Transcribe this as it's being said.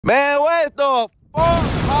Man, what the fuck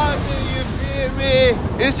happened, you feel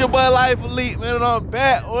me? It's your boy Life Elite, man, and I'm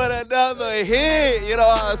back with another hit, you know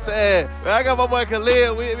what I'm saying? Man, I got my boy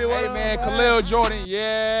Khalil with me. Hey, man, Khalil Jordan,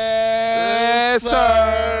 yes,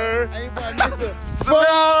 sir. Hey, boy, Mr.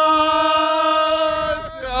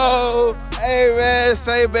 TheSlickShow. Hey, man,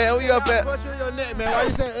 say, man, we up at... What's your neck, man? Why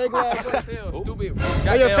you saying ugly ass? Stupid.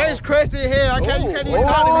 Your face crusted here. You can't even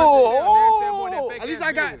talk to me. At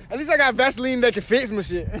least I got Vaseline that can fix my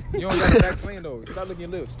shit. You don't got Vaseline though. Stop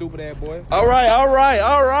looking little, stupid ass boy. All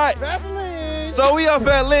right. Vaseline. So we up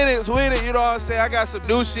at Linux with it, you know what I'm saying? I got some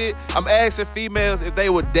new shit. I'm asking females if they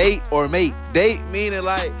would date or mate. Date meaning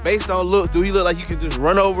like, based on looks, do he look like you can just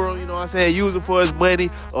run over him, you know what I'm saying? Use him for his money,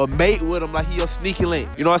 or mate with him like he your sneaky link.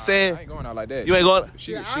 You know what I'm saying? I ain't going out like that. You ain't going?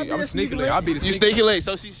 I'm sneaky link. I'll be the You sneaky sneaky link.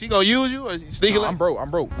 So she gonna use you or sneaky link? I'm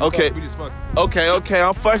broke. Okay. We just fucking. Okay,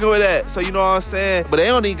 I'm fucking with that. So you know what I'm saying? But they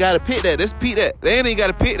don't even gotta pick that. Let's pick that. They ain't even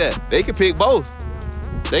gotta pick that. They can pick both.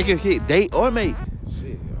 They can pick date or mate.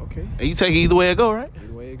 Shit, okay. And you take it either way it go, right?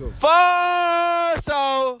 Either way it goes.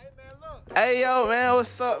 So, hey yo, man,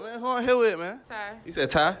 what's up, man? Who I'm here with, man? Ty. You said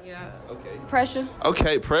Ty? Yeah. Okay. Pressure.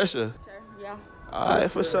 Okay, pressure. Sure. Yeah. All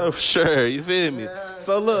right, for sure. You feel me?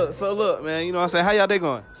 So look, man. You know what I'm saying? How y'all day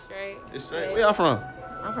going? Straight. It's straight. Where y'all from?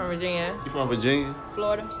 I'm from Virginia. You from Virginia?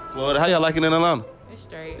 Florida. How y'all liking in Atlanta? It's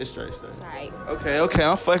straight. It's straight. It's alright. Okay,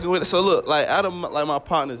 I'm fucking with it. So look, like out of my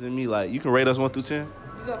partners and me, like you can rate us 1 through 10.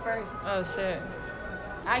 You go first. Oh shit.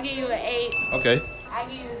 I give you an 8. Okay. I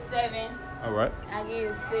give you a 7. All right. I give you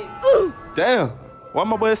a 6. Damn. Why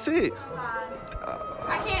my boy 6?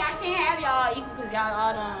 I can't have y'all equal because y'all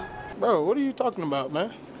all done. Bro, what are you talking about,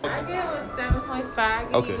 man? I give you a 7.5. I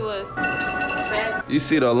give Okay. you a 7. You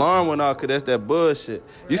see the alarm went off because that's that bullshit.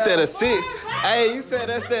 You said a 6. Hey, you said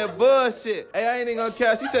that's that bullshit. Hey, I ain't even gonna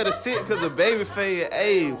catch. You said a 6 because of baby fade.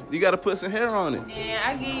 Hey, you gotta put some hair on it. Yeah,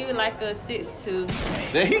 I give you like a 6.2.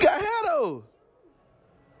 Then he got hair though.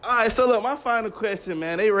 All right, so look, my final question,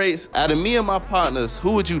 man. They race out of me and my partners,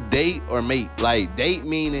 who would you date or mate? Like date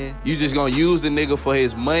meaning you just gonna use the nigga for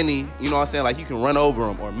his money, you know what I'm saying? Like you can run over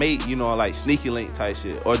him, or mate, you know, like sneaky link type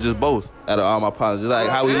shit, or just both. Out of all my partners, just like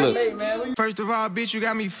how we look. First of all, bitch, you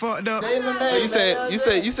got me fucked up. So you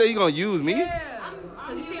say you gonna use me? Yeah.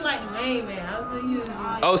 You seem like the main man. I was gonna use you.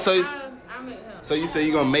 Oh, so I met him. so you say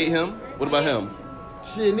you gonna mate him? What about him?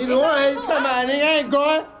 Shit, neither one ain't talking about it. Nigga ain't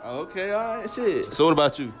going. Okay, all right, shit. So what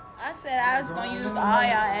about you? I said I was gonna use all y'all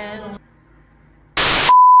ass.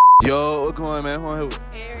 Yo, what's going, man? Who on here with?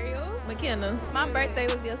 Ariel. McKenna. My birthday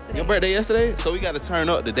was yesterday. Your birthday yesterday? So we gotta turn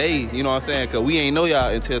up today, you know what I'm saying? Cause we ain't know y'all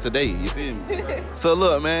until today, you feel me? So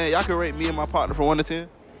look, man, y'all can rate me and my partner from 1 to 10?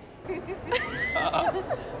 We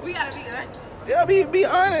gotta be honest. Yeah, be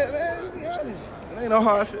honest, man. Be honest. It ain't no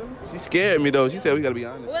hard feeling. She scared me though. She said we gotta be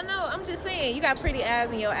honest. Well, no, I'm just saying, you got pretty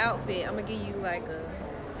eyes in your outfit. I'm gonna give you like a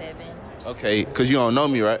 7. Okay, cause you don't know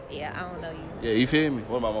me, right? Yeah, I don't know you. Yeah, you feel me?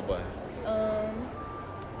 What about my boy?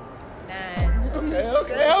 9.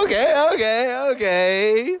 Okay. Okay,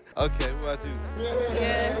 what about you?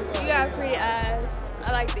 Yeah, you got pretty eyes.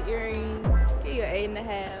 I like the earrings. Give you an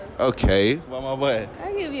 8.5. Okay. What about my boy?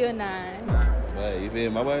 I give you a 9. Hey, you feel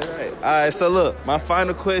me? My boy right. All right, so look, my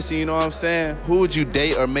final question, you know what I'm saying? Who would you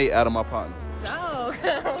date or mate out of my partner? No,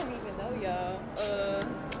 I don't even know y'all.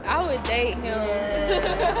 I would date him.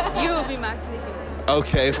 You would be my sneaker.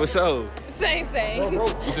 Okay, for sure. Same thing. You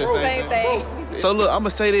said Same thing. So look, I'm gonna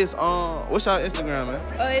say this. What's y'all Instagram, man?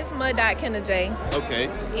 It's mud.kenna.j. Okay.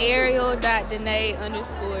 Ariel.danae_.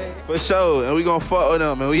 For sure, and we gonna fuck with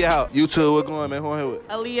them, and we out. YouTube, we're going, man. Who on here with?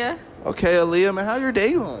 Aaliyah. Okay, Aaliyah, man. How your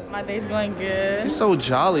day going? My day's going good. She's so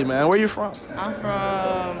jolly, man. Where you from? I'm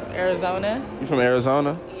from Arizona. You from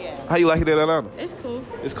Arizona? Yeah. How you like it in Atlanta? It's cool.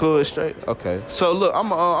 It's cool, it's straight. Okay. So look, I'm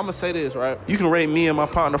gonna say this, right? You can rate me and my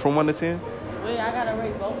partner from 1 to 10. Wait, I gotta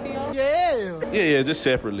rate both of y'all? Yeah, just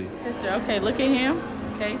separately. Sister, okay, look at him.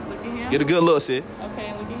 Okay, look at him. Get a good look, sis.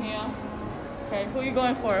 Okay, look at him. Okay, who you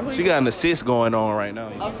going for? She got an assist going on right now.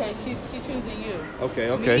 Okay, she choosing you.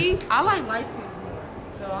 Okay. Me? I like light skins more,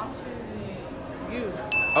 so I'm choosing you.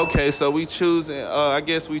 Okay, so we choosing. I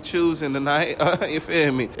guess we choosing tonight. You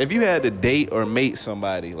feel me? If you had to date or mate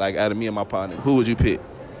somebody, like out of me and my partner, who would you pick?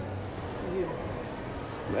 You.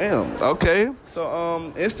 Damn. Okay. So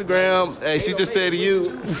Instagram. Hey, she just said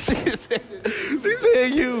you. she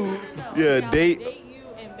said you. Yeah, date. Date you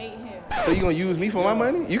and mate him. So you gonna use me for my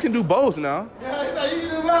money? You can do both now.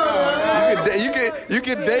 You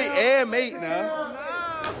can date and mate now.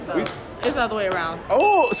 It's the other way around.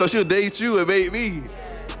 Oh, so she'll date you and mate me.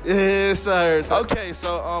 Yes, sir. Okay,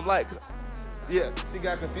 so like, Yeah, she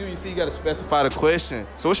got confused. You see, you gotta specify the question.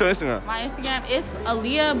 So what's your Instagram? My Instagram is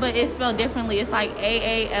Aaliyah, but it's spelled differently. It's like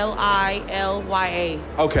AALILYA.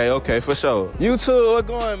 Okay, for sure. YouTube, what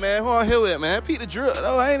going, man? Who on here with, man? Pete the Drill.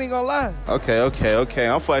 No, I ain't even gonna lie. Okay.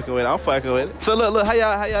 I'm fucking with it. So look, how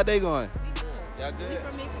y'all day going? Y'all good? We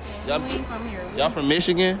from Michigan. Y'all We ain't from here. Y'all from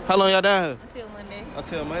Michigan? How long y'all down here?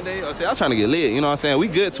 Until Monday? Oh, see, I'm trying to get lit, you know what I'm saying? We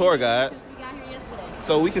good tour guys. We got here yesterday.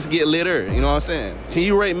 So we can get litter, you know what I'm saying? Can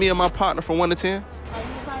you rate me and my partner from 1 to 10?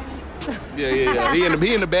 Yeah. He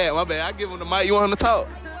in the back, my bad. I give him the mic. You want him to talk?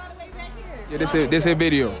 Yeah, this is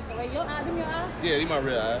video. Your eye, give me your eye. Yeah, he my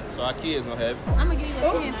real eye. So our kids gonna have it. I'm gonna give you a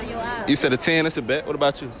 10 for your eye. You said a 10, that's a bet. What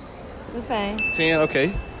about you? The same. 10,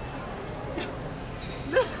 okay.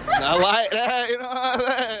 I like that, you know what I'm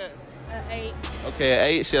saying? An 8. Okay, an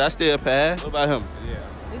 8. Shit, I still pass. What about him?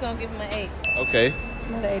 We gonna give him an 8. Okay.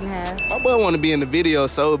 Another 8.5. My boy want to be in the video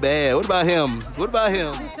so bad. What about him? I'm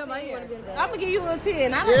gonna give you a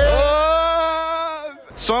 10.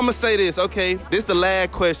 So I'm gonna say this, okay? This the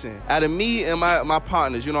last question. Out of me and my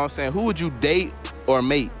partners, you know what I'm saying? Who would you date or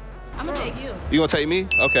mate? I'm gonna take you. You gonna take me?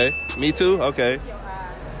 Okay. Me too? Okay.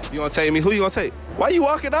 You gonna take me? Who you gonna take? Why you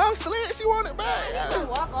walking off, Slick? She want it back.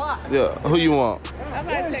 Walk off. Yeah. Who you want? I'm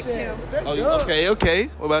gonna take him. Oh, okay.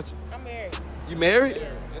 What about you? I'm married. You married?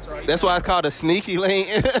 That's why it's called a sneaky link.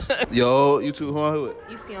 Yo, you two, who on who it?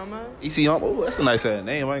 Isioma. Isioma? Oh, that's a nice name.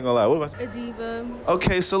 I ain't gonna lie. What about you? Adiva.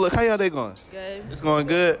 Okay, so look, how y'all day going? Good. It's going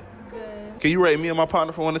good? Good. Can you rate me and my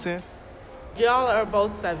partner from 1 to 10? Y'all are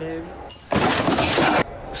both 7s.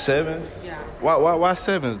 7? Yeah. Why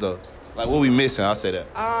 7s though? Like what we missing? I'll say that.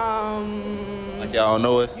 Like y'all don't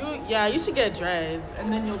know us? You should get dreads,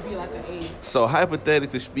 and then you'll be like an 8. So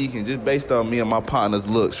hypothetically speaking, just based on me and my partner's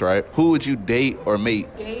looks, right? Who would you date or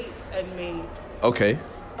mate? Date and mate. Okay.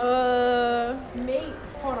 Mate.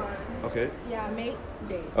 Hold on. Okay. Yeah, mate.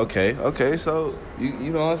 Date. Okay. So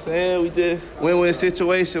you know what I'm saying? We just win-win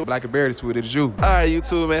situation. Like a berry sweet as you. All right, you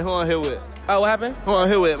two, man. Who on here with? Oh, what happened? Who on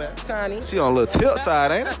here with, man? Shiny. She on a little tilt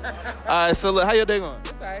side, ain't it? All right, so look, how your day going?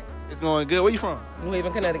 It's alright. It's going good. Where you from? New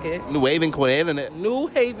Haven, Connecticut. New Haven, Connecticut. New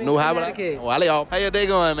Haven, Connecticut. Oh, y'all. How your day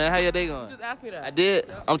going, man? How your day going? Just ask me that. I did.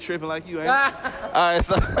 Yep. I'm tripping like you, ain't I? All right,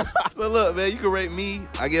 so look, man, you can rate me.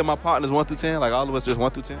 I give my partners 1 through 10, like all of us just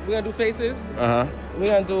 1 through 10. We're gonna do faces. Uh-huh. We're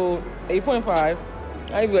gonna do 8.5.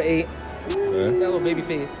 I give you an 8. That little baby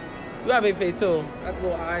face. You got a baby face too. That's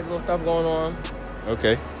little eyes, little stuff going on.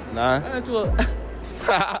 Okay. 9. I do a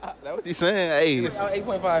That's what you saying? Hey.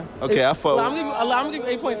 8.5. Okay, I fuck. I'm gonna give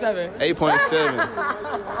you 8.7.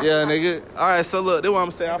 8.7. Yeah, nigga. All right, so look, this is what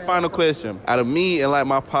I'm saying. Our final question. Out of me and like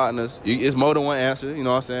my partners, it's more than one answer, you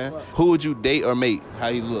know what I'm saying? What? Who would you date or mate? How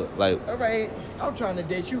you look? Like. All right. I'm trying to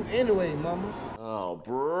date you anyway, mamas. Oh,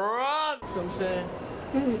 bro. That's what I'm saying.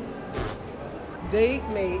 Date,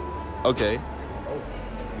 mate. Okay.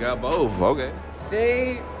 You got both. Okay.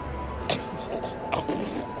 Date.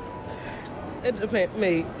 It depends,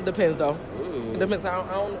 mate. It depends though. Ooh. It depends. I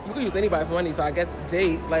don't. You can use anybody for money, so I guess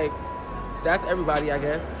date, like, that's everybody, I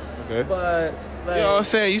guess. Okay. But like, you know what I'm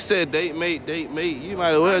saying? You said date mate. You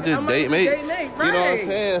might as well just date mate. Date mate, right? You know what I'm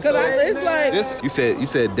saying? So it's like you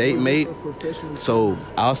said date mate. So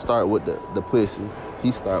I'll start with the pussy.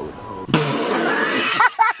 He start with the whole.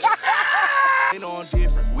 They know I'm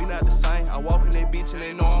different, we not the same. I walk in that bitch and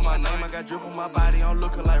they know on my name. I got drip on my body, I'm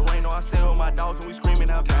looking like rain. I stay with my dogs and we screaming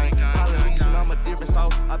out bang. Polynesian, I'm a different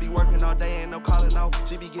sauce. I be working all day, ain't no calling out.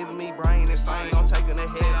 She be giving me brain and saying I'm taking her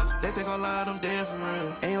head. They think I'm lying, I'm dead for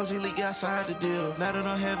real. AMGLIQ got signed the deal. Now that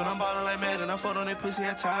I'm heaven, I'm ballin' like Madden. I fought on that pussy,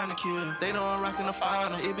 had time to kill. They know I'm rocking the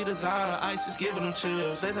final. It be designer, ice is giving them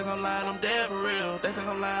chills. They think I'm lying, I'm dead for real. They think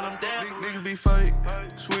I'm lying, I'm dead for real. Niggas be fake,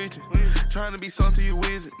 switching, trying to be something you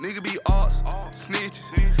wizard. Nigga be arts, snitches.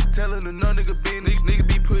 Telling a no nigga business, nigga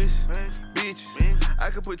be pussy, bitches. I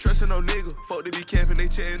can put trust in no nigga. Folk they be camping, they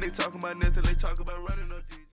chatting, they talking about nothing, they talk about running no.